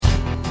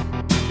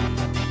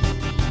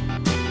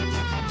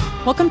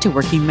Welcome to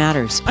Working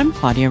Matters. I'm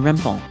Claudia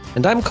Rempel.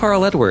 And I'm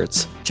Carl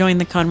Edwards. Join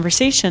the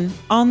conversation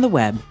on the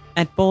web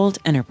at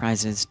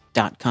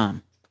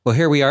boldenterprises.com. Well,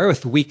 here we are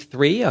with week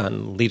 3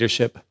 on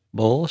leadership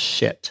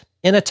bullshit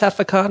in a tough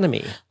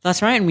economy.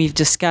 That's right. And we've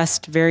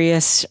discussed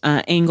various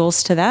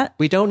angles to that.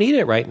 We don't need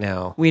it right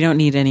now. We don't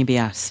need any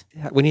BS.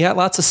 When you got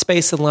lots of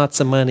space and lots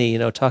of money,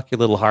 talk your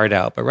little heart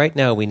out. But right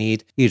now we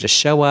need you to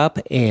show up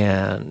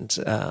and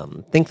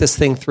think this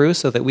thing through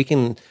so that we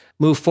can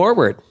move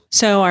forward.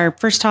 So our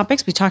first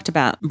topics, we talked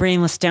about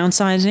brainless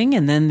downsizing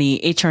and then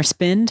the HR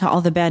spin to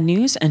all the bad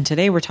news. And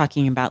today we're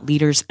talking about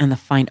leaders and the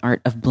fine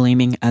art of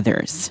blaming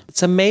others.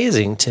 It's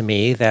amazing to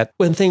me that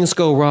when things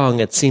go wrong,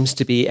 it seems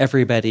to be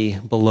everybody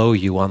below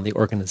you on the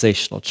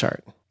organizational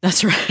chart.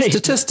 That's right.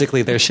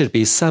 Statistically, there should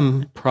be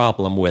some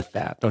problem with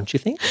that, don't you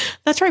think?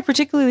 That's right,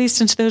 particularly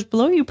since those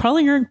below you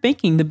probably aren't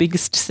making the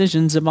biggest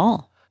decisions of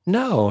all.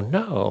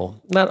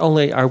 No. Not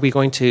only are we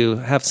going to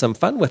have some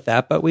fun with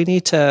that, but we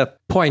need to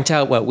point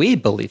out what we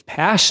believe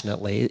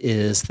passionately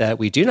is that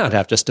we do not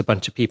have just a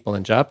bunch of people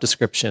in job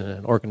description and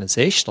an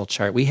organizational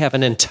chart. We have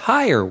an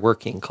entire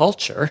working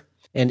culture.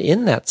 And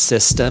in that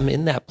system,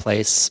 in that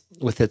place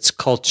with its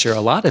culture,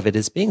 a lot of it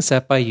is being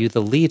set by you,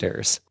 the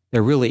leaders.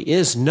 There really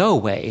is no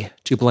way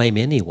to blame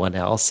anyone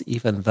else,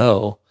 even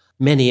though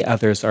many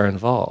others are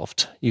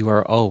involved. You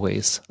are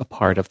always a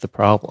part of the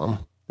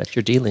problem that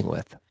you're dealing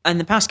with. In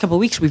the past couple of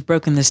weeks, we've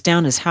broken this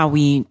down as how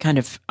we kind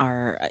of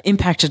are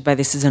impacted by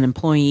this as an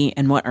employee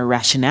and what our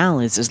rationale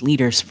is as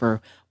leaders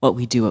for what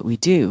we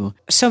do.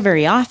 So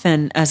very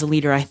often as a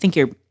leader, I think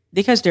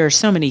because there are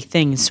so many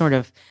things sort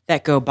of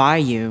that go by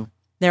you,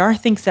 there are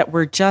things that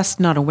we're just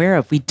not aware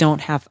of. We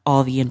don't have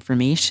all the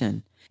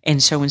information.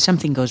 And so when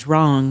something goes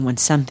wrong, when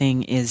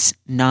something is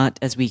not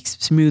as we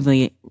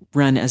smoothly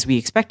run as we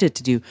expect it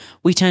to do,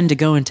 we tend to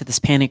go into this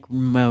panic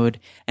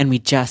mode and we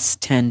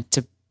just tend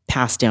to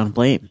pass down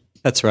blame.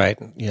 That's right.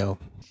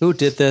 Who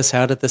did this?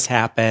 How did this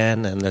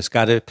happen? And there's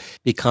got to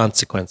be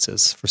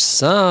consequences. For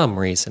some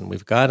reason,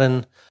 we've got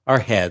in our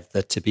head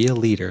that to be a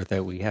leader,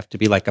 that we have to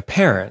be like a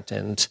parent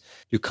and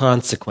do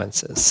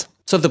consequences.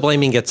 So the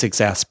blaming gets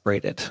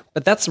exasperated.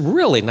 But that's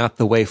really not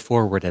the way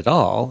forward at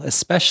all,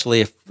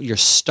 especially if your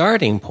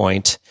starting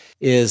point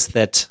is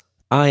that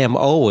I am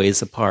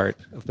always a part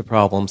of the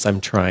problems I'm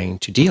trying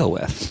to deal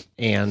with.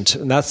 And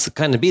that's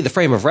kind of be the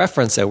frame of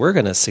reference that we're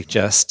going to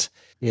suggest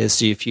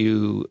is if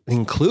you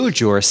include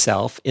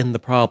yourself in the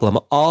problem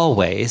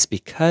always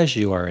because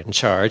you are in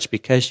charge,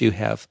 because you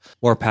have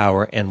more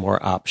power and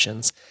more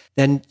options,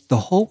 then the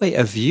whole way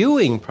of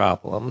viewing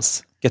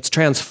problems gets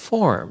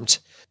transformed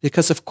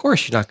because, of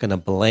course, you're not going to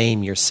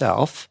blame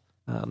yourself.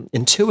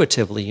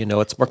 Intuitively,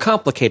 it's more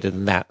complicated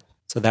than that.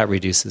 So that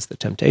reduces the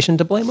temptation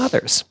to blame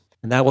others.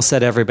 And that will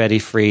set everybody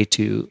free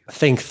to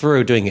think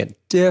through doing it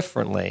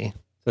differently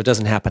so it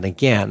doesn't happen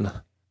again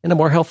in a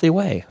more healthy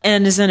way.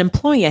 And as an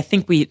employee, I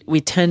think we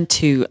tend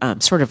to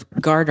sort of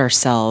guard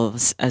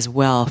ourselves as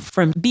well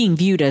from being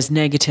viewed as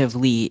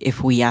negatively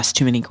if we ask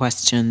too many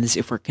questions,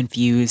 if we're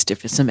confused,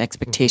 if some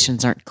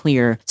expectations aren't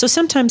clear. So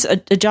sometimes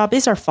a job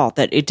is our fault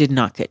that it did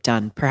not get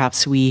done.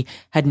 Perhaps we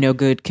had no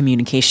good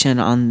communication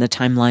on the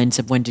timelines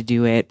of when to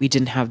do it. We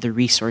didn't have the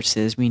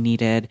resources we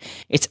needed.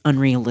 It's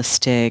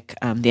unrealistic.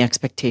 The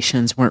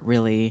expectations weren't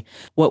really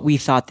what we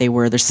thought they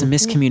were. There's some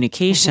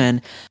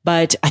miscommunication.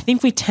 But I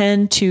think we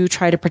tend to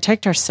try to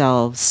protect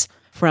ourselves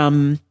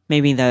from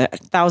maybe the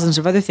thousands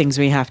of other things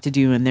we have to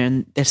do and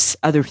then this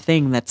other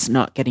thing that's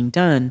not getting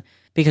done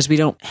because we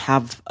don't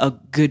have a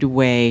good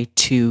way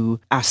to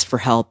ask for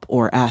help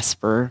or ask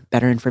for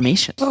better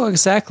information. Oh,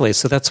 exactly.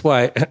 So that's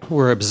why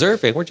we're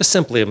observing. We're just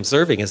simply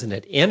observing. Isn't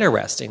it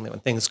interesting that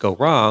when things go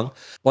wrong,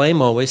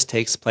 blame always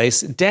takes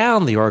place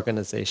down the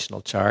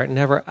organizational chart,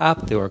 never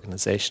up the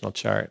organizational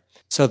chart.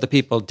 So the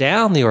people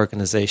down the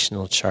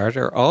organizational chart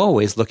are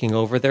always looking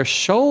over their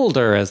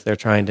shoulder as they're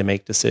trying to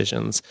make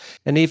decisions.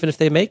 And even if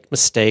they make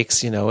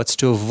mistakes, it's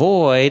to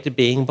avoid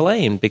being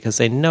blamed because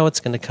they know it's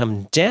going to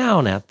come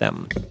down at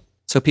them.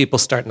 So people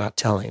start not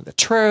telling the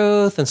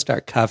truth and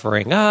start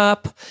covering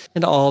up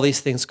and all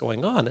these things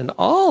going on. And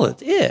all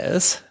it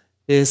is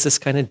this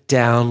kind of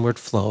downward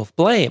flow of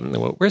blame.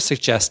 And what we're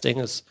suggesting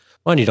is,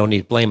 one, you don't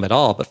need blame at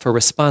all, but for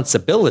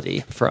responsibility,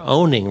 for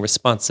owning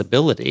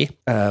responsibility,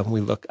 we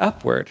look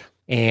upward.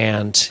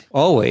 And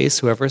always,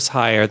 whoever is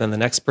higher than the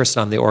next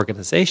person on the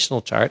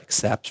organizational chart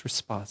accepts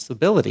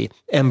responsibility,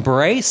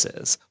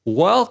 embraces,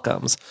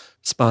 welcomes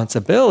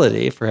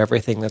responsibility for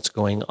everything that's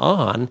going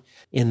on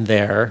in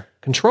their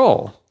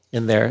control,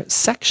 in their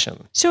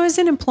section. So as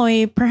an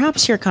employee,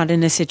 perhaps you're caught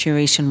in a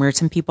situation where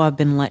some people have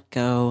been let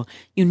go.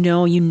 You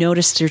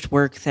notice there's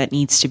work that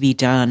needs to be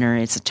done or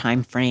it's a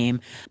time frame,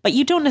 but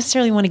you don't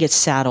necessarily want to get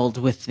saddled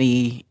with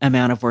the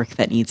amount of work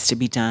that needs to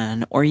be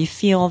done, or you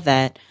feel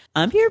that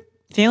you're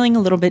feeling a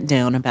little bit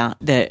down about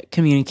the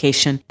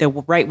communication. The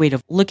right way to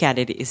look at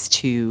it is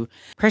to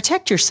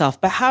protect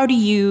yourself. But how do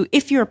you,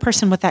 if you're a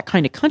person with that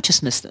kind of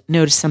consciousness that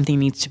notice something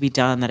needs to be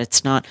done, that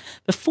it's not,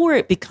 before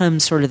it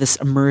becomes sort of this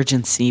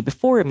emergency,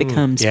 before it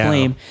becomes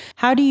blame,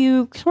 how do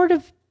you sort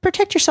of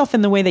protect yourself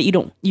in the way that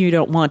you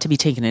don't want to be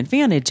taken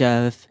advantage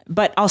of,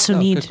 but also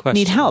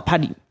need help? How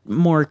do you,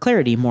 more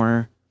clarity,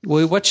 more?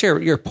 Well, what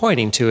you're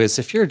pointing to is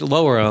if you're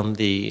lower on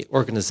the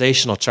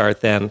organizational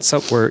chart, then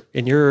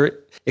you're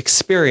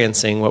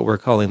experiencing what we're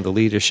calling the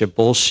leadership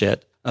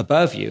bullshit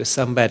above you.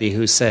 Somebody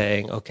who's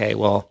saying, okay,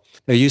 well,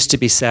 there used to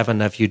be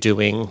 7 of you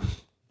doing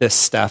this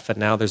stuff, and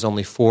now there's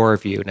only 4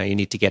 of you. Now you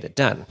need to get it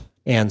done.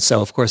 And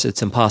so, of course,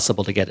 it's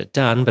impossible to get it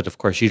done. But of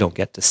course, you don't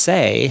get to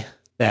say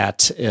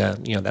that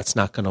that's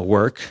not going to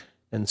work.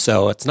 And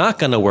so it's not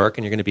going to work,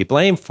 and you're going to be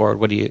blamed for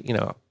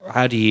it.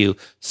 How do you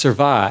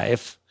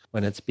survive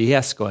when it's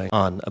BS going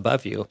on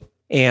above you?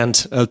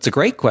 And it's a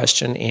great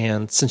question.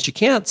 And since you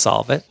can't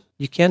solve it,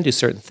 you can do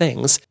certain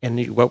things.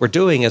 And what we're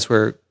doing is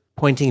we're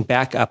pointing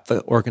back up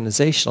the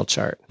organizational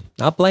chart,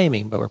 not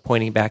blaming, but we're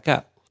pointing back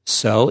up.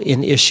 So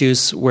in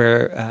issues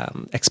where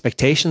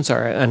expectations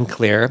are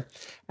unclear,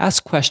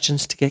 ask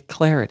questions to get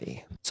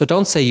clarity. So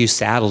don't say you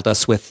saddled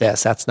us with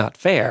this. That's not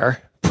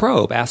fair.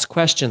 Probe, ask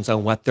questions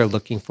on what they're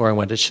looking for and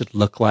what it should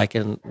look like,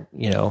 and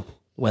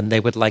when they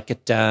would like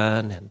it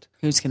done, and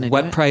who's going to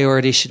what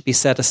priorities should be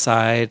set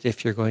aside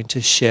if you're going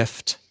to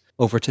shift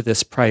over to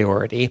this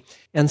priority.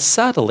 And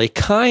subtly,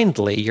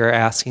 kindly, you're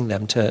asking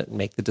them to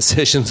make the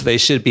decisions they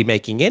should be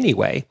making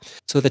anyway,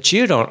 so that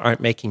you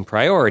aren't making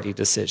priority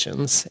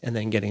decisions and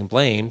then getting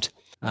blamed.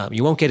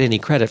 You won't get any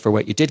credit for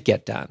what you did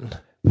get done,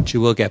 but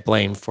you will get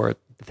blamed for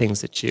the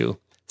things that you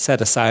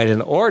set aside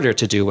in order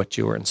to do what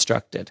you were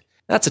instructed.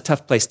 That's a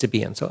tough place to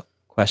be in. So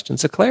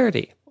questions of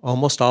clarity,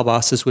 almost all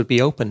bosses would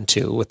be open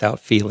to without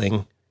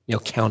feeling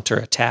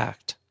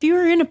counterattacked. If you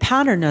were in a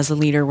pattern as a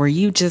leader where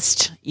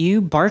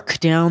you bark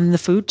down the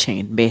food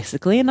chain,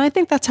 basically, and I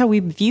think that's how we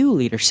view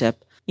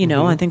leadership.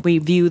 I think we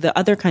view the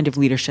other kind of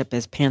leadership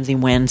as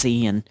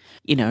pansy-wansy and,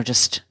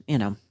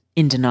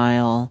 in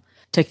denial,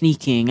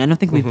 techniquing. I don't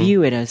think we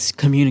view it as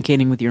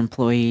communicating with your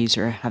employees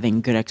or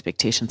having good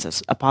expectations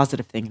as a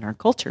positive thing in our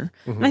culture.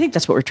 And I think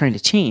that's what we're trying to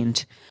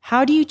change.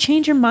 How do you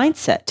change your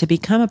mindset to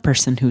become a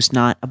person who's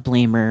not a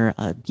blamer,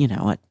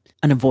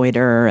 an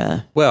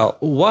avoider? Well,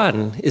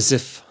 one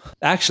is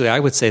I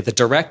would say the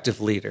directive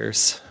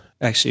leaders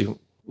actually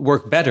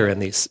work better in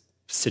these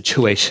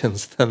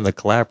situations than the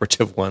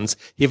collaborative ones,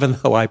 even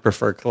though I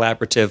prefer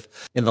collaborative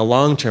in the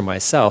long term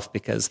myself,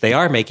 because they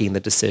are making the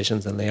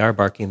decisions and they are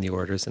barking the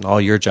orders, and all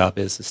your job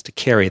is to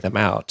carry them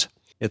out.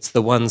 It's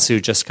the ones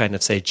who just kind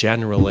of say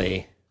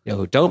generally,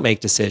 don't make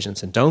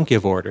decisions and don't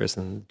give orders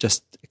and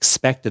just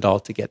expect it all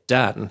to get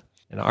done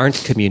and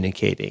aren't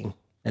communicating,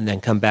 and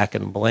then come back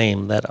and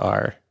blame that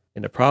are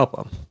in a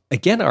problem.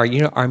 Again,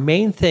 our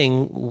main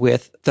thing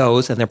with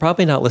those, and they're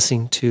probably not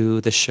listening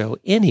to the show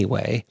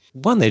anyway.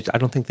 One, I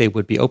don't think they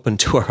would be open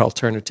to our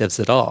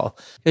alternatives at all,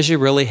 because you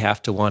really have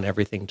to want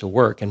everything to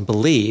work and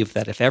believe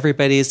that if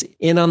everybody's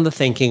in on the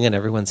thinking and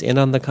everyone's in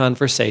on the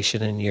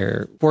conversation and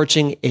you're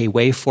forging a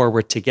way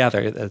forward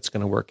together, that it's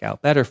going to work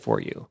out better for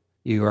you.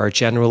 You are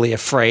generally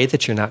afraid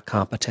that you're not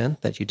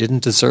competent, that you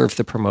didn't deserve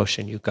the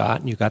promotion you got,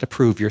 and you got to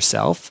prove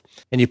yourself.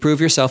 And you prove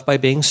yourself by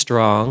being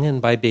strong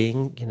and by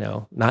being,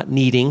 not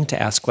needing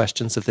to ask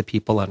questions of the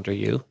people under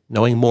you,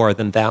 knowing more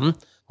than them,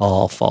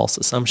 all false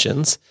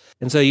assumptions.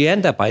 And so you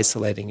end up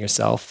isolating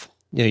yourself.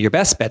 Your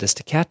best bet is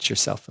to catch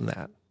yourself in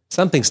that.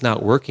 Something's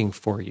not working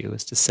for you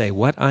is to say,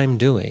 what I'm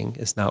doing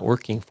is not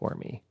working for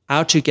me.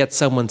 How to get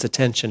someone's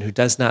attention who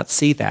does not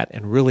see that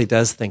and really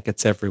does think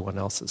it's everyone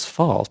else's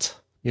fault.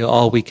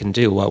 All we can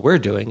do, what we're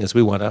doing, is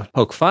we want to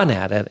poke fun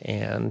at it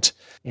and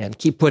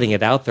keep putting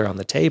it out there on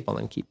the table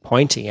and keep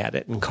pointing at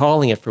it and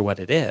calling it for what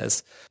it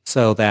is,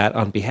 so that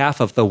on behalf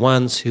of the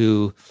ones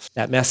who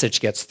that message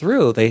gets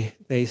through,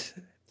 they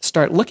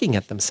start looking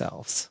at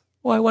themselves.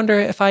 Well, I wonder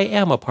if I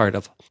am a part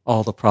of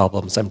all the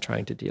problems I'm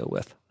trying to deal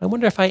with. I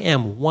wonder if I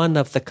am one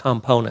of the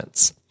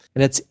components.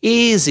 And it's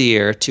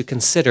easier to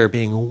consider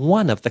being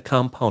one of the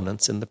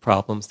components in the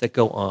problems that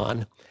go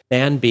on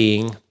than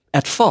being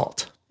at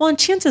fault. Well, and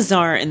chances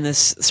are in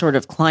this sort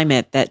of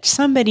climate that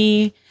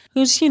somebody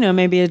who's,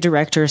 maybe a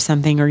director or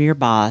something, or your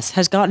boss,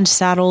 has gotten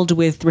saddled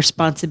with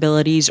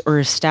responsibilities, or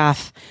a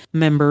staff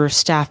member,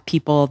 staff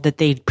people that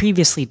they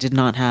previously did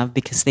not have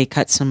because they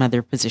cut some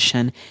other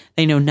position.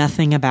 They know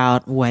nothing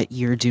about what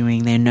you're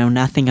doing. They know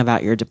nothing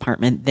about your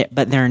department,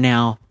 but they're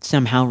now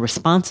somehow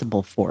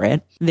responsible for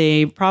it.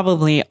 They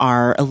probably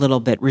are a little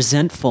bit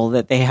resentful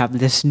that they have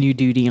this new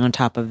duty on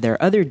top of their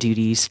other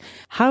duties.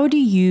 How do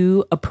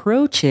you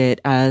approach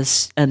it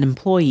as an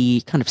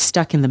employee kind of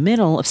stuck in the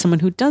middle of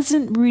someone who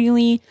doesn't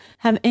really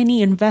have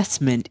any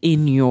investment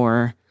in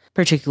your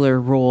particular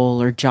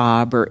role or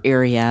job or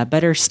area,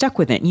 but are stuck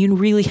with it and you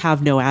really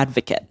have no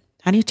advocate?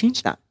 How do you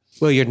change that?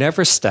 Well, you're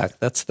never stuck.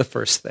 That's the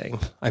first thing.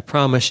 I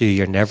promise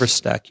you're never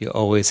stuck. You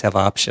always have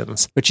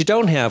options. What you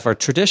don't have are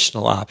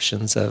traditional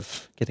options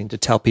of getting to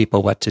tell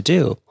people what to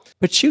do.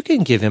 But you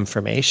can give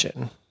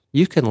information.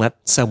 You can let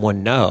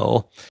someone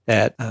know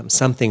that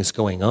something's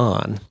going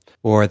on,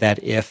 or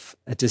that if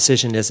a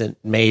decision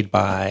isn't made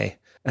by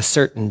a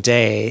certain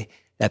day,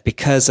 that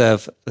because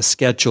of the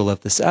schedule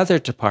of this other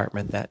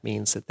department, that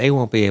means that they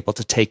won't be able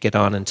to take it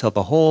on until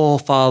the whole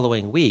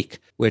following week,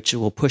 which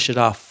will push it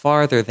off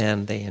farther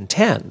than they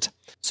intend.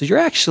 So you're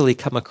actually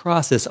come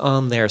across as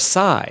on their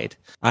side.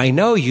 I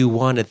know you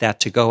wanted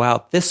that to go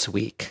out this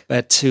week,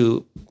 but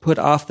to put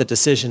off the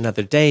decision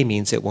another day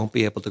means it won't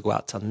be able to go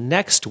out till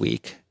next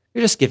week.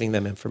 You're just giving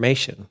them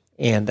information,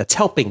 and that's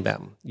helping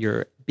them.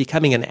 You're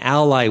becoming an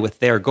ally with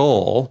their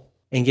goal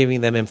and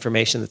giving them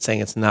information that's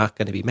saying it's not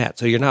going to be met.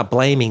 So you're not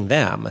blaming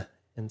them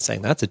and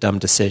saying that's a dumb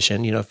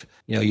decision. If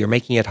you're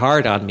making it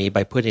hard on me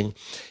by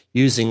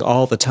using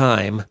all the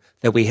time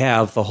that we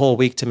have the whole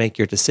week to make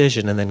your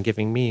decision and then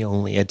giving me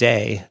only a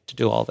day to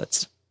do all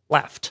that's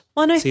left.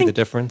 Well, and I think the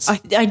difference?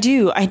 I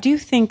do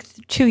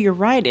think, too, you're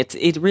right.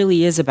 It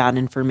really is about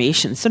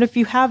information. So if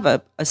you have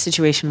a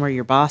situation where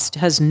your boss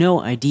has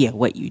no idea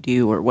what you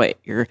do or what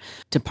your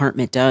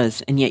department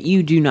does, and yet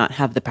you do not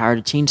have the power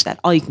to change that,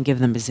 all you can give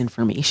them is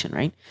information,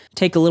 right?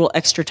 Take a little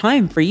extra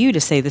time for you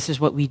to say, this is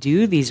what we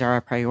do. These are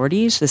our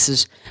priorities. This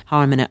is how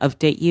I'm going to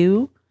update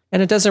you.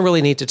 And it doesn't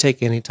really need to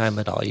take any time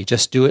at all. You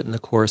just do it in the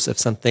course of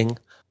something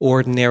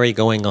ordinary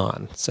going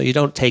on. So you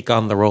don't take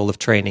on the role of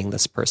training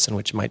this person,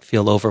 which might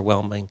feel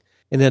overwhelming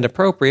and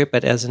inappropriate,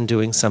 but as in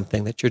doing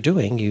something that you're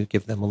doing, you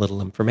give them a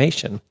little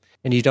information.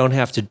 And you don't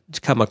have to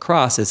come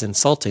across as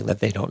insulting that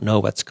they don't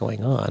know what's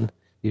going on.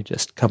 You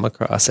just come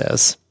across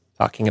as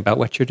talking about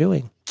what you're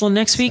doing. Well,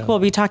 next week we'll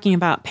be talking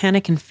about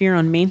panic and fear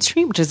on Main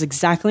Street, which is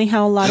exactly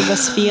how a lot of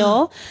us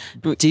feel.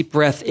 Deep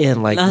breath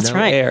in, like That's no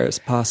right. air is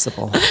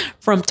possible.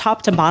 From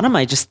top to bottom,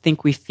 I just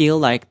think we feel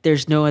like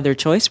there's no other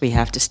choice. We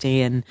have to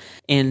stay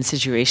in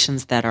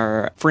situations that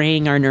are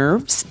fraying our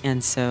nerves.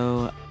 And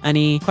so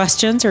any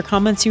questions or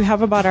comments you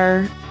have about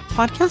our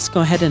podcast,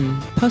 go ahead and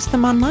post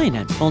them online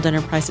at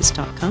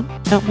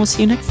boldenterprises.com. And we'll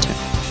see you next time.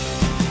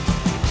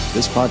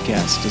 This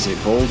podcast is a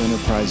Bold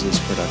Enterprises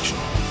production.